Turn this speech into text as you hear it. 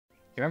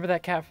You remember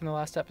that cat from the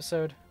last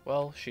episode?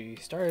 Well, she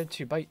started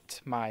to bite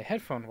my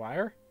headphone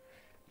wire,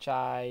 which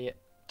I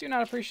do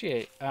not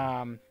appreciate.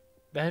 The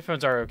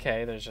headphones are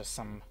okay. There's just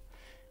some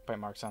bite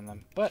marks on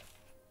them. But,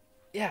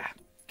 yeah,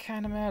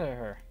 kind of mad at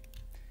her.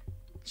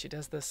 She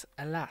does this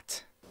a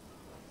lot.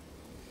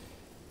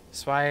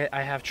 That's why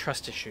I have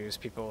trust issues,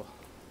 people.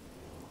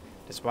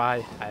 That's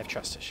why I have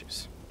trust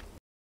issues.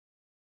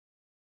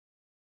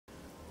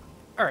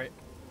 Alright.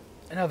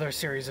 Another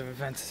series of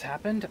events has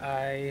happened.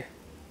 I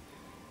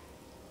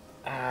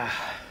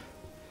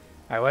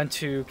went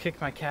to kick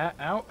my cat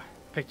out,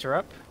 picked her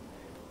up,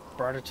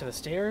 brought her to the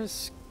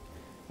stairs,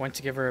 went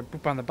to give her a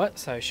boop on the butt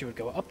so she would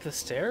go up the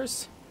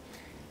stairs.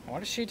 And what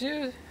does she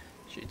do?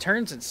 She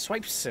turns and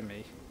swipes at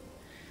me.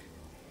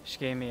 She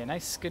gave me a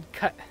nice good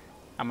cut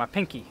on my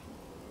pinky,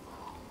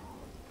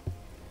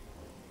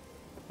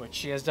 which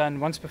she has done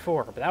once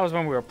before, but that was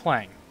when we were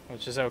playing,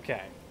 which is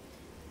okay.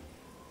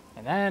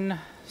 And then,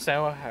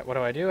 so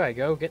what do?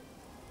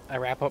 I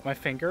wrap up my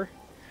finger.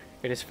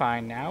 It is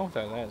fine now,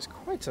 though that is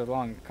quite a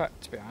long cut,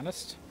 to be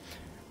honest.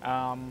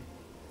 And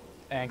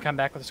come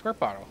back with a squirt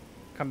bottle.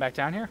 Come back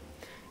down here,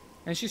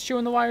 and she's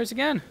chewing the wires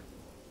again.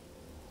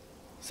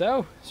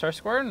 So, start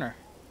squirting her.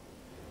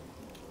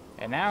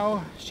 And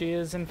now, she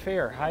is in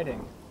fear,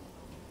 hiding.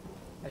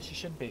 As she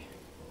should be.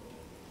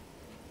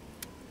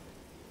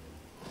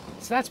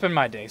 So that's been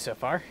my day so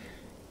far.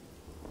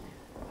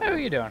 How are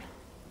you doing?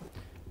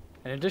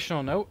 An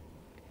additional note,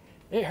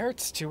 it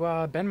hurts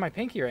to bend my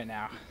pinky right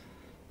now.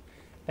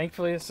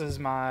 Thankfully this is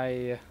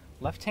my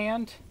left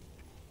hand,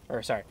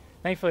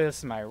 thankfully this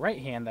is my right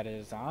hand that it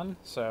is on,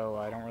 so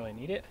I don't really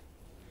need it.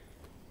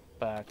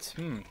 But,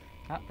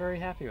 not very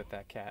happy with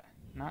that cat.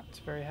 Not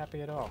very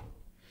happy at all.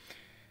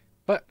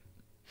 But,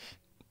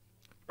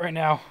 right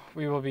now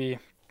we will be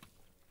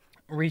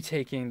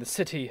retaking the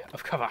city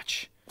of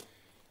Kvatch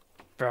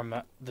from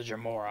the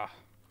Jamora.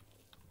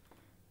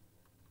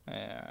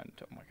 And,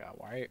 oh my god,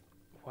 why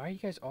are you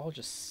guys all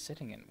just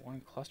sitting in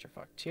one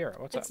clusterfuck? Tira,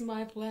 what's up? It's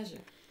my pleasure.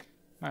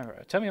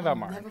 Alright, tell me about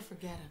Martin. I'll never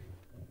forget him.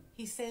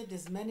 He saved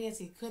as many as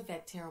he could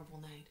that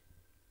terrible night.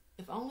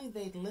 If only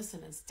they'd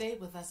listened and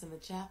stayed with us in the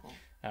chapel.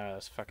 Oh,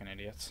 those fucking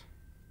idiots.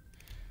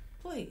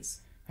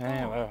 Please.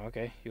 Yeah, well,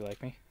 okay, you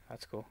like me.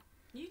 That's cool.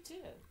 You too.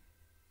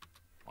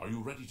 Are you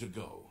ready to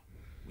go?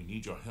 We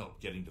need your help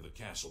getting to the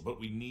castle, but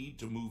we need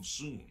to move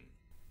soon.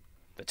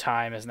 The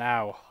time is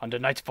now, under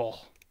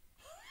nightfall.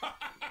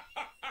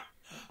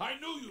 I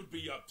knew you'd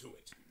be up to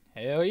it.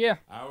 Hell yeah.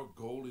 Our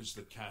goal is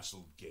the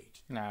castle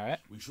gate. Alright.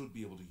 We should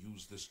be able to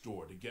use this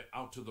door to get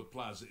out to the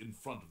plaza in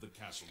front of the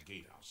castle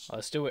gatehouse.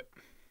 Let's do it.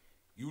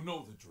 You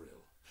know the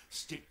drill.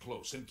 Stick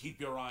close and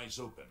keep your eyes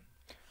open.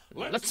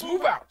 Let's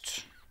move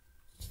out.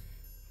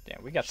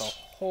 Damn, we got the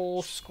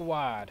whole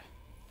squad.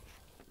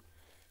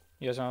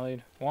 You guys want to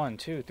lead? 1,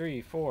 2,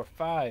 3, 4,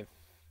 5,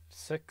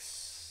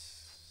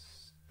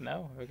 6.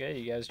 No? Okay,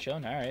 you guys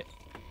chilling? Alright.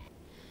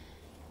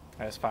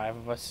 There's 5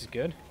 of us is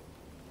good.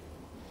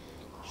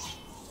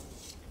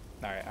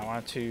 Alright, I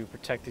want to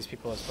protect these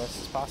people as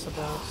best as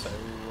possible, so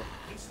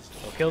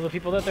we'll kill the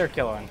people that they're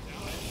killing.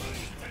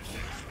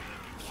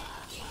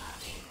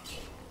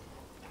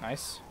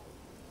 Nice.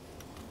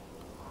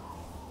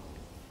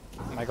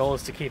 My goal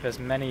is to keep as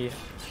many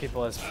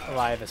people as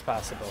alive as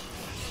possible.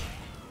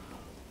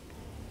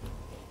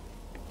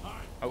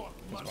 Oh,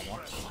 there's one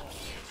more.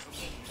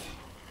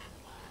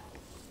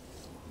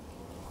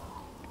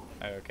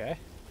 Okay.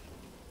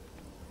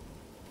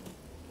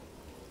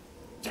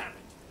 Damn it!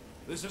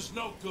 This is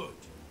no good.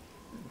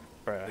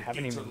 Bro, I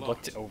haven't even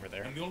looked over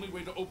there. And the only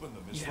way to open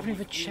them is You haven't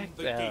even checked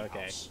that.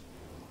 Okay.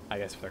 I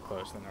guess if they're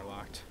closed, then they're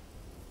locked.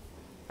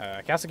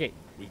 Castle Gate.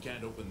 We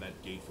can't open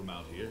that gate from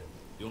out here.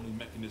 The only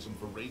mechanism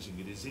for raising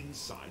it is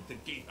inside the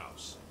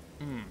gatehouse.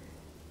 And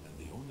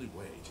the only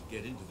way to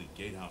get into the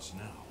gatehouse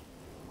now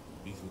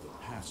would be through the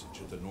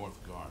passage at the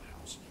North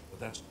Guardhouse, but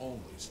that's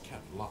always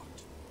kept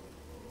locked.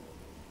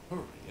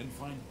 Hurry and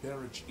find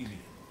Barrage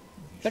Inian.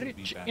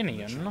 Barrage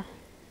Inian?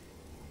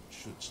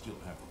 Should still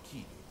have the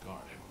key to the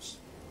guardhouse.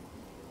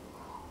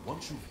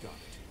 Once you've got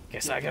it,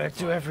 guess I gotta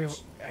do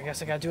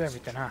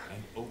everything, huh?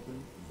 And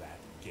open that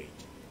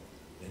gate.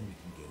 Then we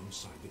can get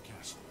inside the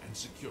castle and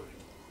secure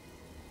it.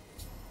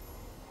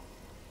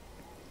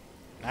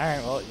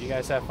 Alright, well, you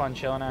guys have fun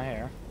chilling out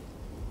here.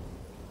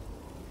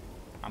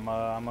 I'm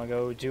gonna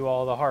go do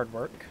all the hard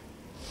work.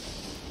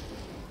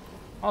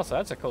 Also,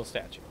 that's a cool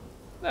statue.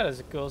 That is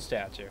a cool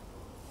statue.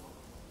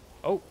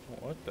 Oh,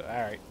 what the?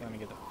 Alright, let me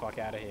get the fuck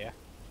out of here.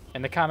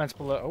 In the comments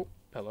below. Oh,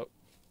 hello.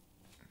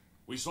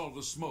 We saw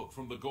the smoke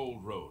from the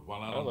Gold Road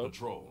while out on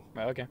patrol.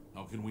 Okay.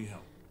 How can we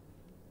help?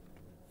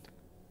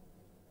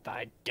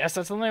 I guess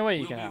that's the only way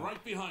you can help. We'll be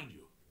right behind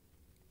you.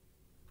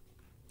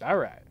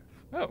 Alright.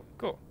 Oh,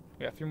 cool.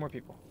 We got 3 more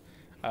people.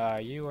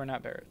 You are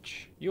not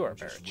Barrage. You are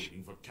Barrage. Just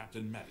waiting for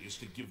Captain Mattias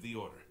to give the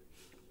order.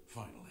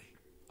 Finally.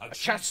 A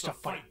chance to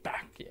fight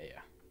back.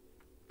 Yeah.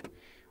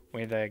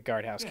 We need the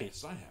guardhouse key.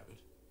 Yes, I have it.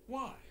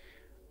 Why?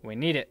 We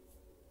need it.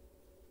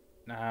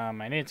 I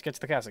need to get to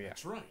the castle, yeah.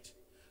 That's right.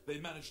 They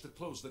managed to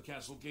close the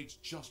castle gates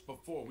just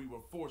before we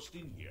were forced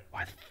in here.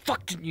 Why the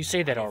fuck didn't you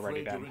say that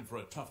already, I'm afraid Ben? you're in for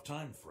a tough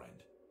time,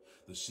 friend.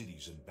 The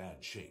city's in bad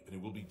shape, and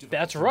it will be difficult.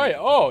 That's to right. make it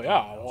to Oh, the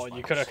yeah. gatehouse Well, by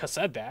you could have yourself.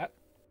 said that.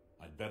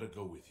 I'd better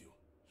go with you.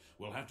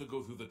 We'll have to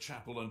go through the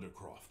chapel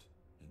undercroft,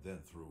 and then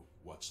through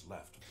what's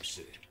left of the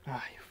city.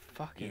 Ah, you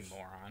fucking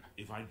moron.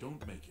 If I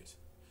don't make it,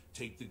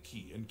 take the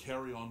key and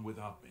carry on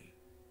without me.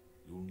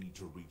 You'll need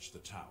to reach the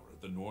tower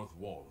at the north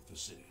wall of the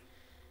city.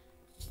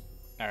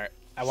 Alright,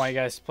 I want you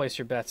guys to place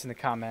your bets in the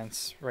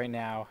comments right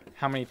now.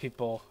 How many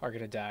people are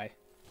going to die?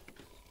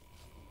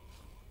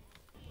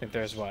 I think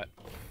there's what?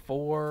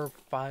 4,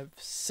 5,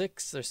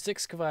 6. There's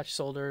 6 Kvatch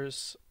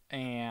soldiers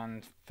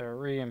and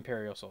 3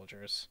 Imperial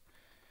soldiers.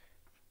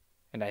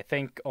 And I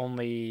think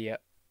only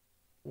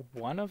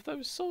one of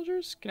those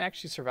soldiers can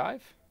actually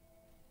survive.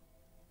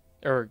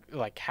 Or,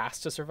 like,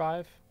 has to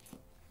survive.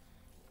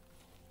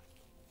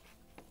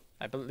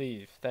 I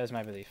believe. That is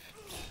my belief.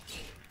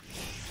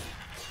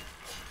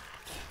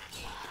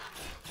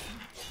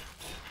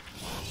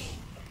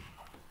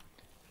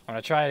 I'm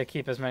going to try to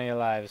keep as many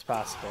alive as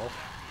possible,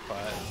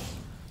 but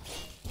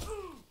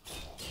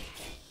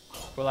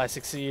will I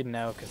succeed?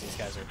 No, because these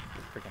guys are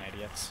freaking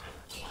idiots.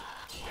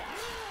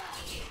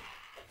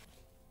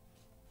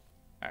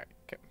 Alright,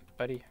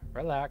 buddy,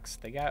 relax.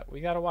 We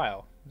got a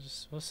while.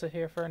 We'll sit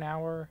here for an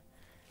hour,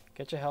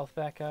 get your health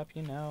back up,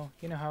 you know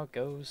how it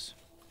goes.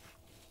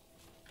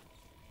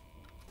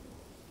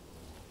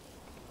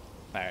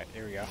 Alright,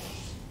 here we go.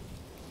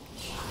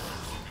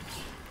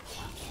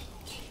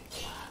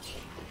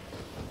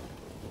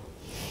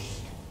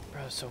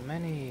 Bro, so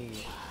many.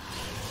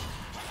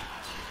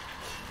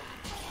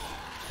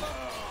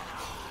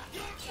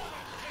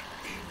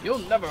 You'll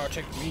never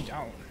take me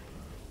down.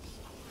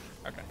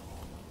 Okay.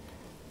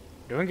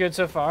 Doing good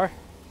so far.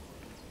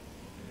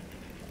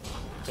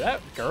 Did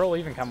that girl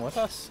even come with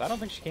us? I don't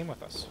think she came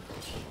with us.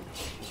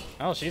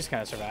 Oh, she's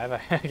gonna survive.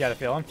 I got a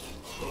feeling.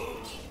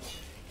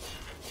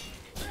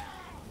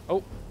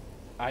 Oh.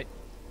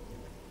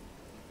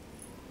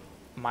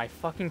 My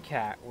fucking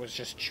cat was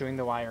just chewing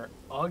the wire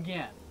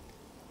again.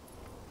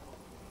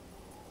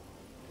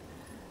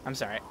 I'm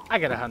sorry. I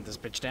gotta hunt this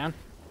bitch down.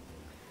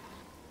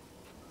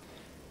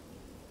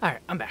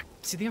 Alright, I'm back.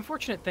 See, the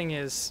unfortunate thing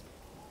is,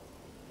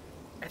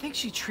 I think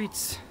she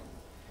treats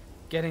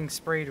getting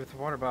sprayed with a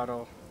water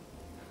bottle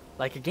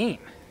like a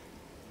game.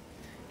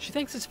 She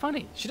thinks it's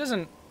funny. She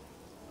doesn't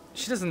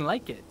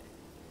like it,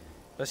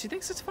 but she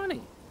thinks it's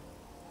funny.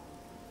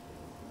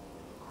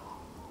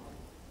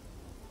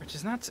 Which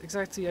is not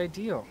exactly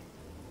ideal.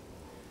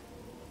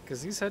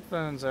 Because these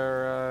headphones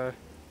are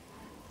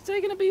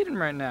taking a beating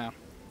right now.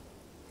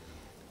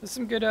 There's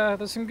some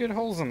good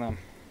holes in them.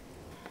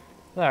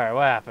 Alright,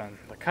 what happened?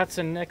 The cuts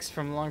and nicks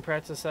from long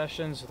practice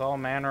sessions with all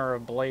manner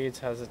of blades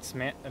has its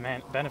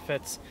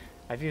benefits.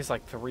 I've used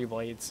like 3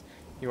 blades.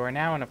 You are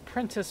now an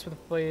apprentice with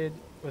blade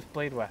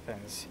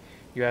weapons.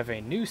 You have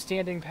a new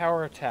standing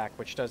power attack,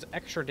 which does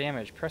extra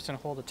damage. Press and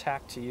hold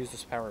attack to use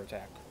this power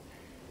attack.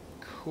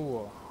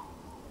 Cool.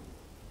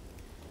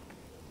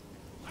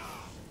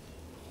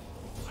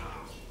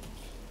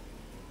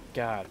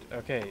 God,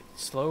 okay,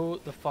 slow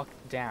the fuck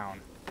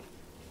down.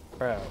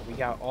 Bro, we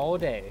got all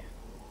day.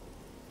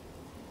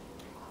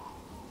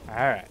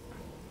 Alright.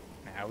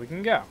 Now we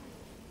can go.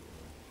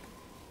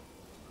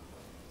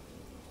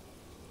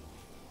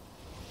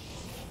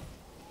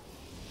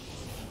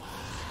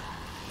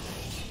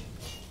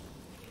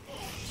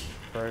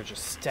 Bro,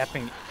 just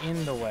stepping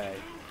in the way.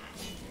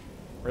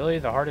 Really,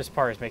 the hardest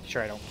part is making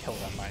sure I don't kill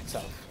them by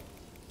itself.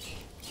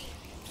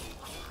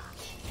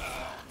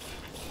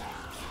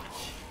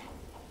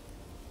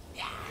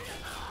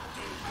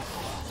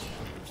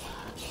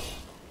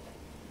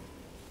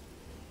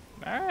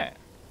 Alright.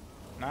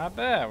 Not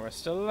bad. We're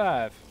still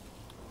alive.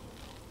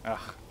 Ugh.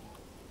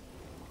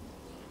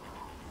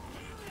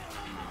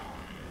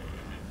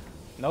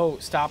 No,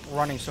 stop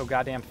running so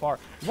goddamn far.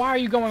 Why are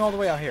you going all the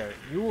way out here?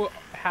 You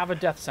have a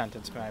death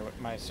sentence,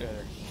 my sir.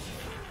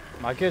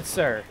 My good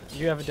sir,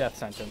 you have a death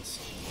sentence.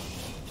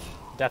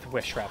 Death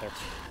wish, rather.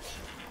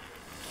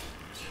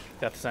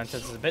 Death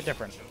sentence is a bit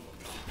different.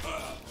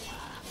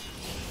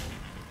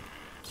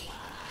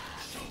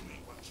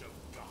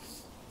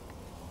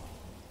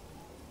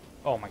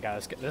 Oh my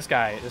god,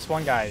 this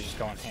one guy is just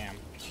going ham.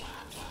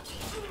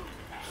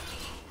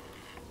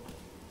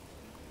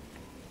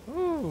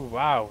 Ooh,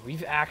 wow,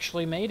 we've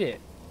actually made it.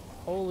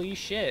 Holy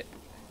shit.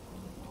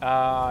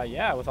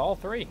 Yeah, with all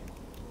 3.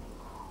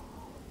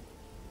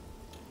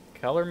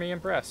 Color me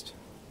impressed.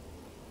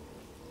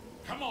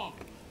 Come on.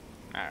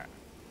 Alright.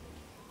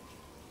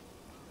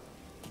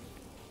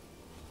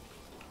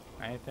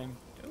 Anything?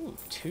 Ooh,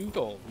 2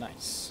 gold.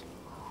 Nice.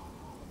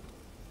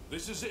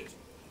 This is it.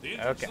 The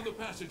entrance Okay. to the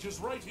passage is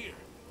right here.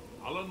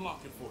 I'll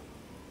unlock it for you.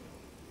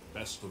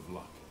 Best of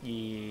luck.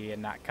 Yeah,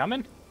 not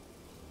coming?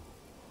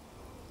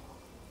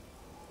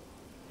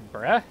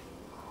 Bruh?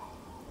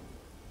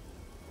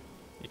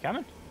 You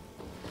coming?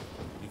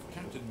 If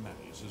Captain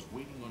Matthews is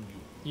waiting on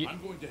you, I'm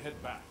going to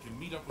head back and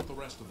meet up with the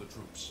rest of the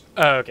troops.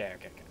 Oh, okay.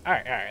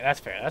 Alright, that's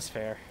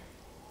fair,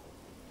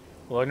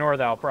 We'll ignore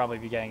that I'll probably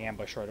be getting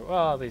ambushed short.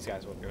 Well, these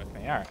guys will be with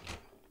me. Alright.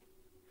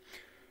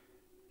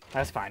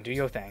 That's fine. Do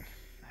your thing.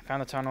 I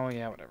found the tunnel.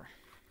 Yeah, whatever.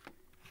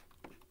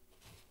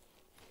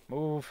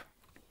 Move.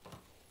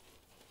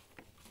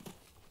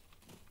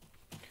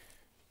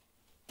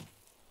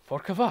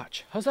 Fort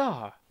Kvatch.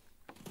 Huzzah!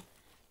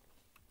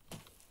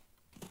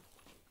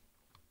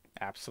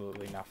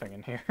 Absolutely nothing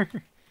in here.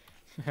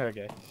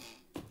 Okay.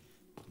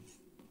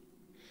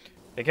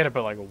 They get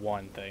about like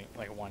one thing,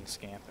 like one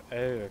scamp. Oh,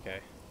 okay.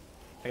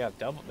 They got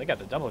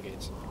the double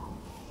gates.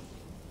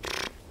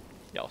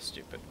 Y'all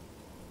stupid.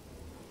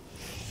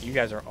 You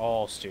guys are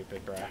all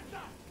stupid, bruh.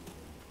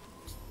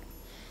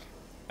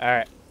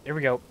 Alright, here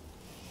we go.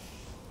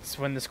 Let's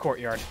win this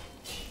courtyard.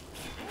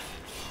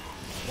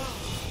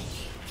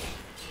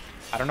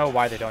 I don't know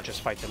why they don't just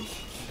fight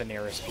the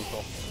nearest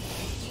people.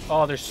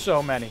 Oh, there's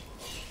so many.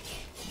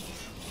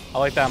 I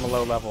like that I'm a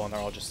low level and they're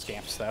all just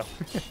scamps, though.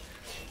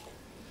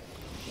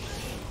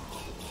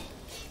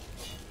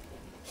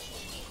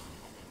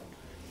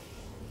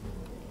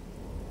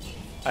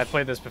 I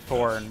played this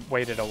before and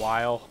waited a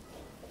while.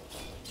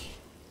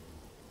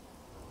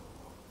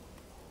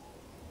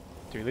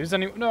 Do we lose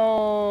any?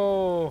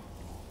 No!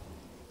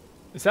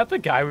 Is that the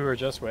guy we were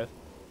just with?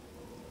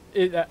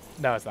 No,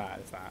 it's not.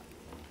 It's not.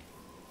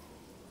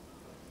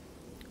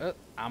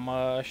 I'm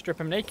gonna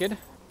strip him naked.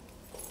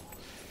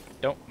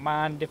 Don't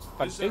mind if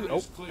I do.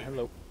 Oh,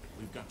 hello.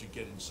 We've got to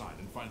get inside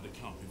and find the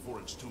Count before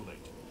it's too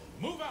late.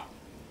 Move out!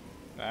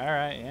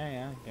 Alright,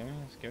 yeah.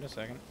 Give it a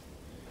second.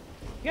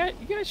 You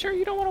guys sure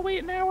you don't want to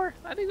wait an hour?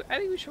 I think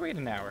we should wait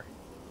an hour.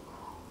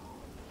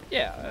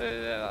 Yeah,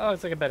 oh,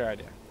 it's like a better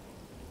idea.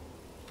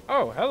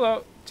 Oh,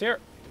 hello. Tara.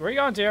 Where are you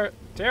going, Tara?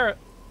 Tara.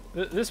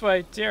 This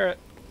way, Tara.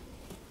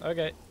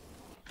 Okay.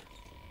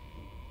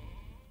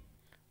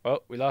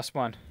 Well, we lost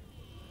one.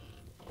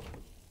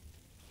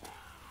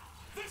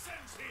 This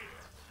ends here.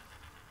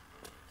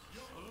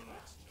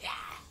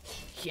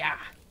 Yeah.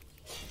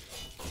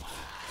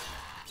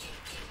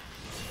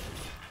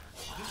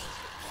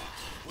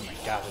 Oh my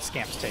god, the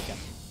scamp's taken.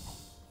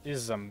 These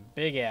are some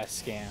big ass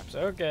scamps.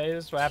 Okay,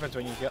 this is what happens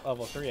when you get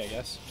level 3, I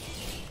guess.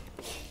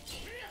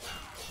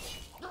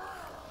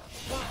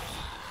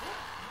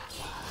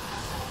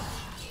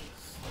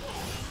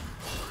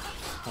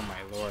 Oh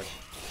my lord.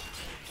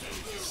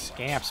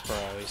 Scamps, bro.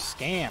 These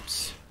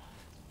scamps.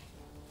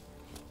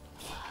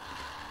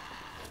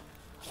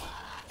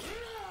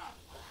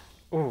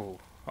 Ooh.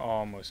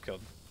 Almost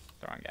killed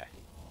the wrong guy.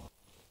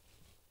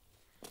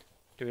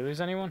 Do we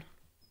lose anyone?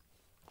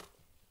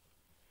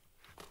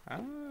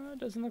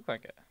 Doesn't look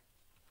like it.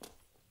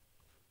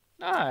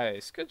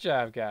 Nice. Good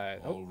job, guys.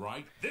 All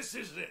right. This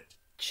is it.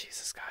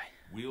 Jesus, guy.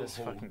 We'll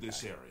hold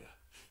this area.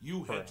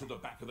 You head to the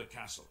back of the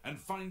castle and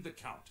find the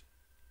Count.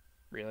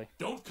 Really?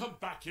 Don't come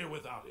back here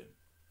without him.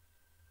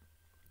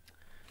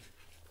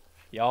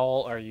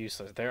 Y'all are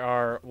useless. There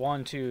are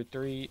 1, 2,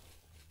 3,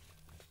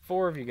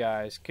 4 of you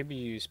guys. Could be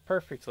used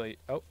perfectly.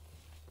 Oh.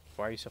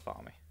 Why are you still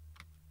following me?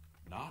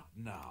 Not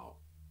now.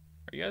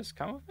 Are you guys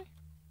coming with me?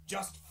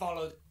 Just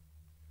follow.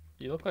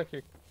 You look like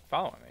you're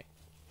following me.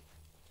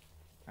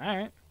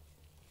 Alright.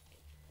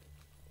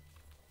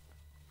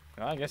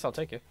 Well, I guess I'll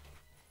take you.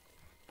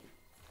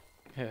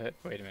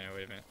 Wait a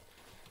minute.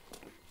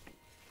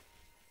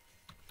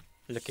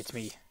 Look at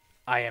me.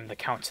 I am the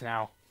Count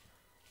now.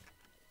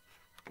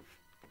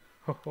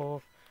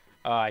 Oh,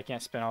 I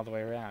can't spin all the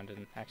way around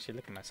and actually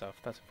look at myself.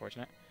 That's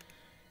unfortunate.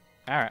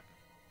 Alright.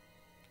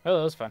 Well,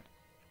 that was fun.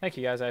 Thank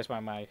you guys. I just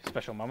wanted my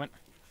special moment.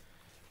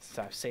 Since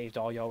I've saved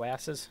all yo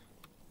asses.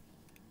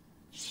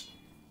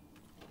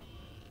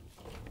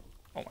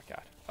 Oh my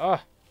god. Oh!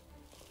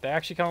 They're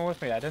actually coming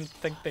with me. I didn't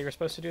think they were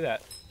supposed to do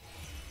that.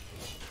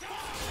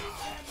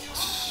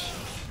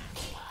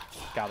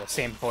 God, the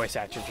same voice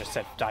actor just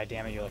said "die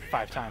damn it" you like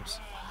 5 times.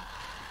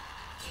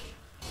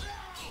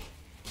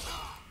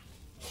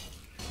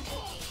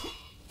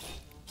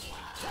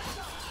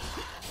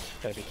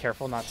 Gotta be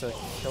careful not to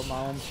kill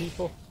my own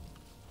people.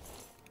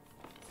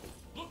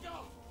 Look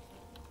out!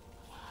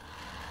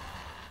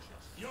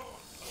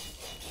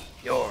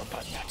 You're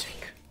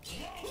pathetic.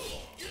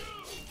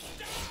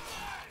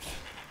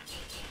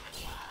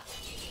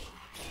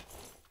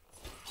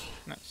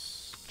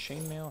 Nice.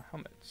 Chainmail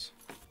helmets.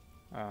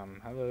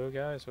 Hello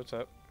guys, what's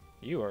up?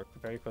 You are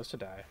very close to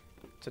death.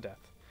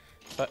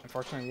 But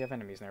unfortunately we have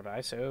enemies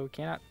nearby, so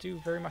cannot do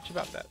very much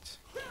about that.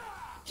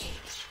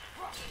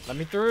 Let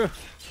me through!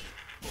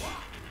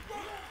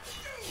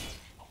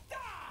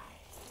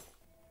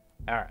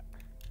 Alright.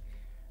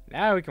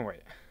 Now we can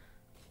wait.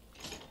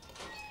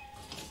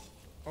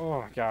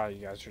 Oh god, you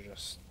guys are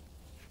just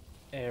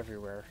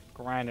everywhere,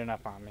 grinding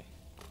up on me.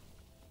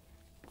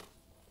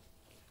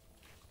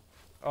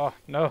 Oh,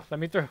 no, let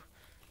me through.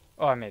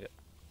 Oh, I made it.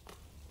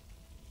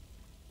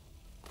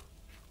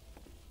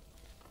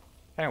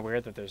 Kind of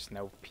weird that there's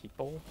no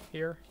people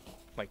here.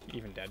 Like,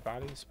 even dead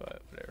bodies,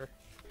 but whatever.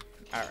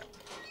 Alright.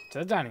 To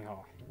the dining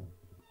hall.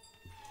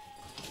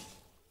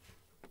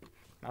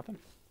 Nothing?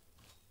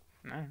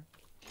 Alright.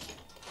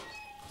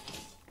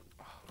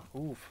 Oh,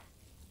 oof.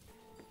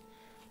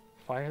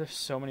 Why are there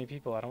so many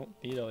people? I don't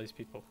need all these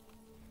people.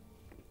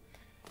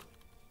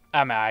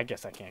 I mean, I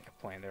guess I can't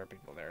complain. There were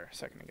people there a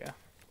second ago.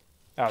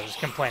 I was just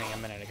complaining a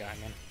minute ago, I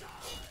mean.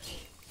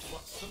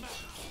 What's the matter?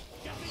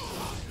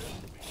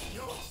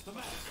 What's the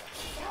matter?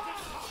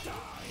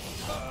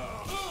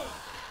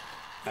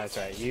 That's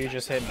right, you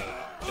just hit me.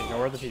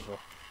 Ignore the people.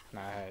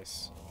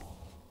 Nice.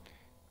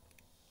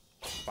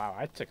 Wow,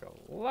 I took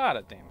a lot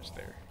of damage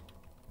there.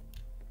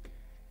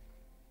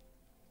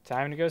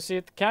 Time to go see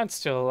if the Count's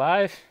still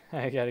alive.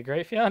 I got a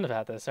great feeling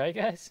about this, right,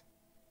 guys?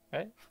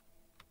 Right?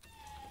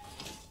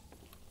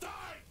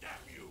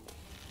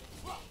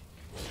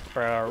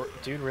 Bro,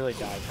 dude really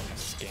died from a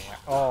scam.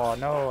 Oh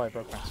no, I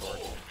broke my sword.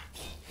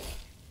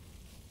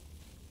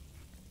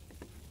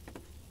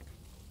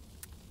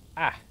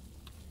 Ah.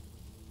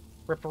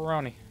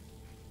 Ripperoni.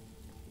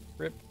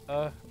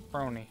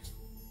 Rip-a-roni.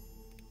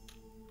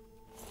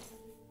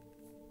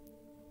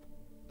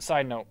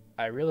 Side note,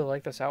 I really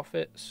like this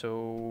outfit,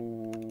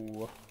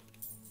 so...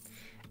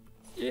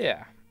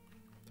 yeah.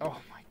 Oh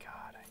my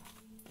god.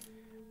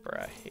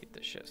 Bro, I hate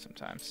this shit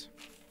sometimes.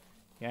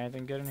 Got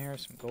anything good in here?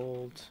 Some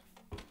gold.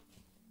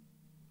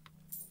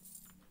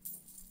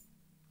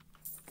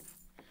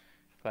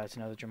 Glad to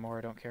know that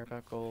Jamora don't care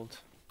about gold.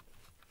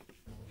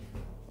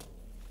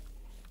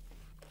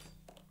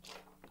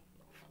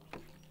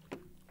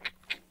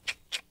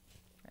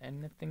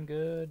 Anything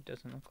good?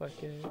 Doesn't look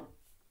like it.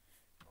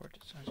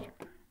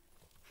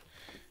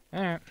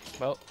 Alright,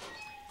 well.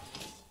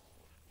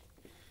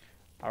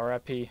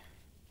 RIP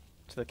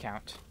to the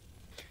Count.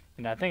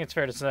 And I think it's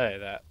fair to say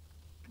that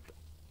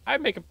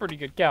I'd make a pretty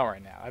good count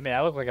right now. I mean,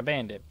 I look like a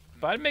bandit,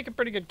 but I'd make a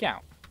pretty good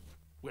count.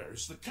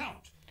 Where's the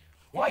Count?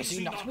 Why is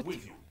he not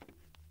with you?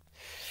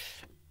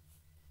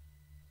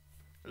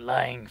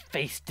 Lying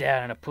face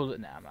down in a pool.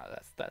 Nah,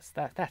 that's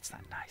not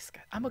nice,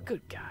 guy. I'm a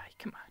good guy.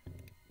 Come on.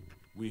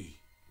 We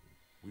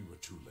were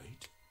too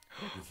late.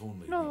 If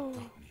only No. we'd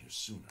gotten here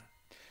sooner.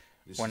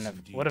 This Would is have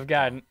indeed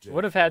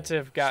would have had to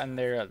have gotten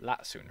there a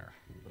lot sooner.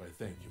 But I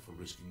thank you for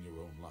risking your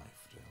own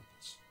life to help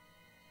us.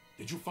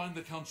 Did you find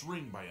the Count's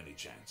ring by any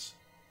chance?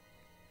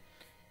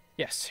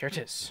 Yes, here it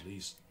is. At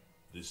least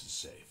this is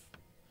safe.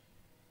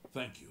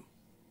 Thank you.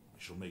 I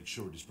shall make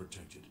sure it is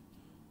protected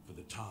for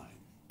the time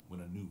when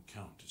a new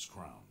Count is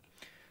crowned.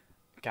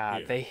 God,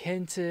 Here, they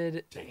hinted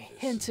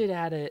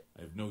at it.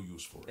 I have no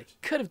use for They it.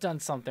 could have done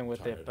something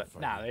with Tired it, but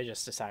of nah, fighting. they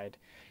just decided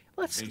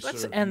let's May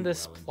serve end you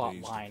this well in plot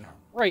days to line come.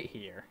 right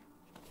here.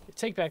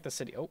 Take back the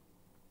city. Oh,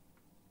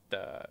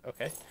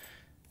 okay.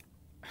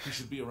 He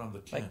should be around the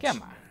camp. Like,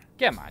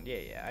 come on,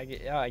 yeah, I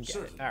get it.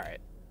 Certainly. All right,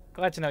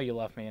 glad to know you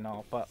love me and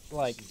all, but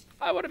like,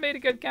 I would have made a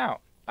good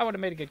count.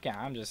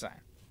 I'm just saying.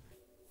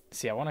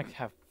 See, I want to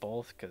have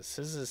both because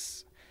this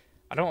is.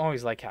 I don't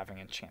always like having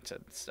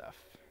enchanted stuff.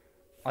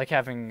 I like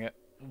having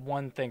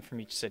one thing from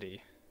each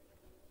city,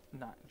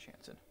 not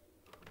enchanted.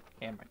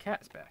 And my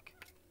cat's back.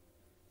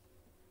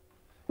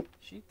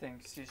 She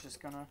thinks she's just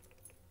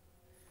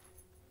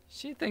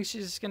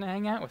gonna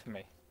hang out with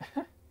me.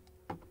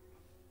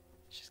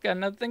 She's got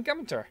another thing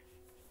coming to her.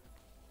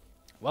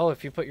 Well,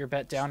 if you put your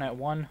bet down at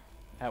one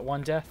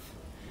death,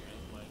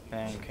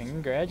 then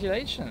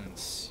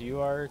congratulations. You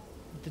are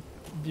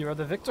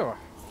the victor.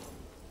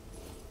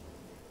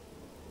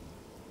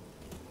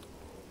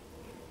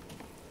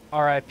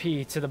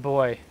 R.I.P. to the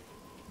boy.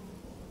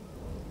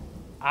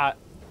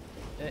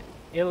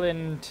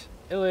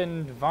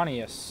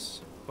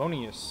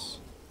 Vonius.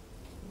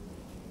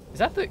 Is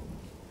that the...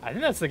 I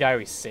think that's the guy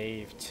we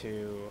saved,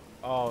 too.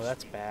 Oh,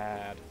 that's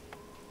bad.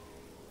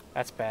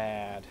 That's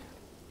bad.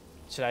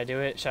 Should I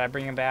do it? Should I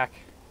bring him back?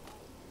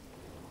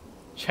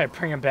 Should I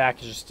bring him back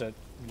just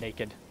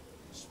naked?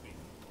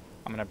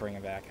 I'm gonna bring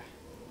him back.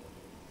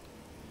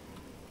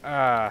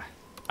 I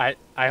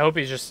hope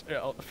he's just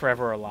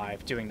forever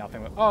alive, doing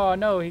nothing with... Oh,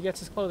 no, he gets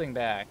his clothing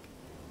back.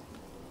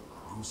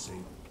 You say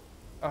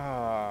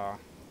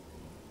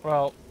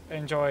Well,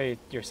 enjoy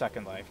your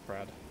second life,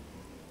 Brad.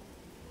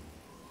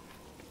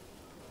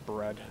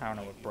 Bread. I don't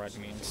know what bread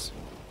means.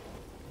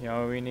 You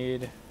know what we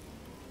need?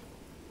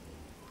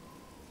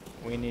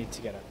 We need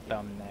to get a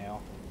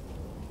thumbnail.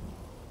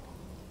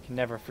 Can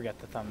never forget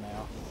the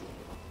thumbnail.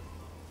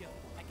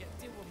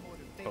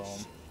 Boom.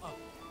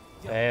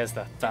 There's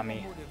the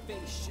thummy.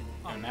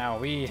 And now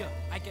we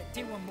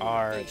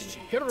are the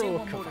Hero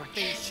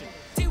Kvatch.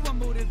 Day one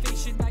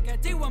motivation, I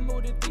got day one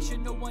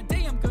motivation. No one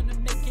day I'm gonna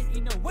make it,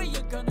 ain't no way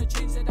you're gonna